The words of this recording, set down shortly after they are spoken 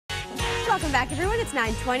Welcome back, everyone. It's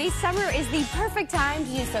 9:20. Summer is the perfect time to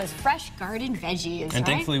use those fresh garden veggies, And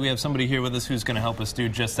thankfully, we have somebody here with us who's going to help us do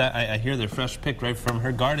just that. I hear they're fresh picked right from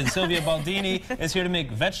her garden. Silvia Baldini is here to make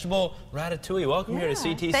vegetable ratatouille. Welcome here to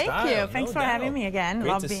CT Thank Style. you. Thanks for having me again.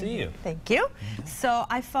 Great Love to being see here. you. Thank you. So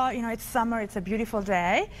I thought, it's summer, it's a beautiful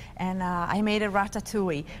day, and I made a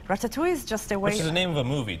ratatouille. Ratatouille is just a way... Which is the name of a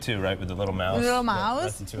movie, too, right? With the little mouse. Little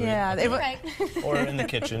mouse. Ratatouille. Yeah. Okay. Right. Or in the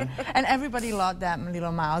kitchen. And everybody loved that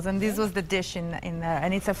little mouse, and this was the dish in there,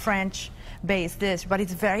 and it's a French-based dish, but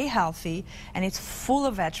it's very healthy, and it's full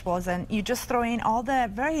of vegetables, and you just throw in all the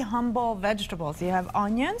very humble vegetables. You have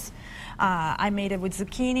onions. I made it with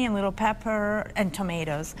zucchini and little pepper and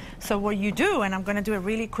tomatoes. So what you do, and I'm going to do it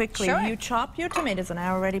really quickly, Sure. you chop your tomatoes, and I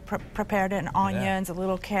already prepared an onions, a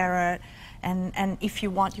little carrot, and if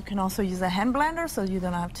you want, you can also use a hand blender, so you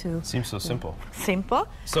don't have to... Seems so simple. Simple.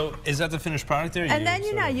 So is that the finished product there? And then,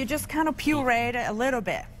 you just kind of puree it a little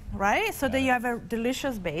bit, right? So that you have a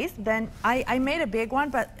delicious base. Then I made a big one,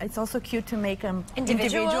 but it's also cute to make them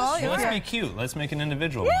individual. Well, let's be cute. Let's make an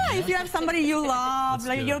individual one. Yeah, if you have somebody you love,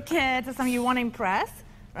 like your it. kids or something you want to impress,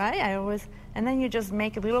 right? And then you just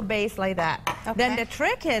make a little base like that. Okay. Then the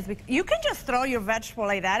trick is, you can just throw your vegetable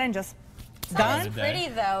like that and just done. It's pretty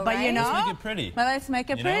though, But right? let's make it pretty. But let's make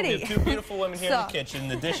it pretty. We have two beautiful women here in the kitchen.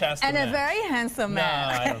 The dish has to And match. a very handsome man.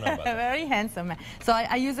 No, I don't know about that. A very handsome man. So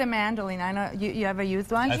I use a mandolin. I know you ever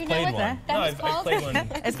used one? I've played one. No, I've played one.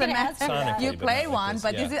 It's a Sonically, you but play not like one, this,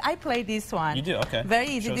 but yeah. I played this one. You do, okay. Very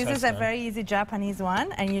easy. Shows This how is it's a done. very easy Japanese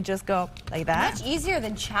one, and you just go like that. Much easier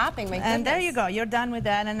than chopping, my goodness. And there you go. You're done with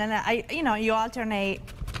that. And then you alternate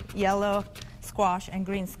yellow squash and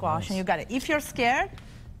green squash, and you got it. If you're scared,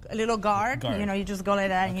 a little guard. You just go like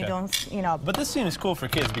that, and you don't, But this seems cool for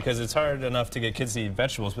kids because it's hard enough to get kids to eat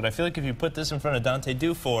vegetables. But I feel like if you put this in front of Dante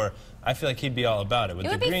Dufour, I feel like he'd be all about it. With It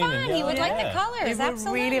would the be green fun. and yellow. He would like the He colors. would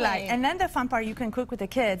Absolutely. really like. And then the fun part, you can cook with the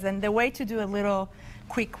kids. And the way to do a little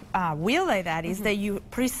quick wheel like that is that you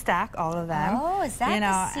pre-stack all of them. Oh, is that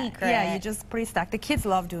the secret? Yeah, you just pre-stack. The kids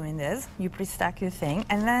love doing this. You pre-stack your thing,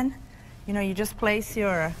 and then, you just place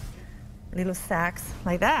your little stacks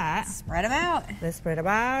like that. Spread them out. They spread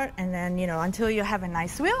about, and then, until you have a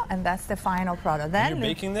nice wheel, and that's the final product. Then And you're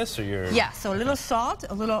baking this, or you're... Yeah, so a little salt,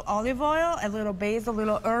 a little olive oil, a little basil, a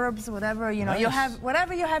little herbs, whatever, you Nice. have,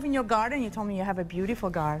 whatever you have in your garden. You told me you have a beautiful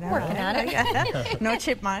garden. Working on it. No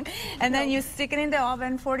chipmunk. And then you stick it in the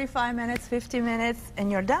oven 45 minutes, 50 minutes, and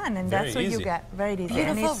you're done. And Very that's what easy. you get. Very easy.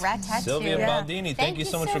 Beautiful And ratatouille. Silvia Baldini, thank you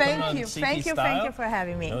so much for coming on CT Style. Thank you for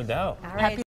having me. No doubt. All right.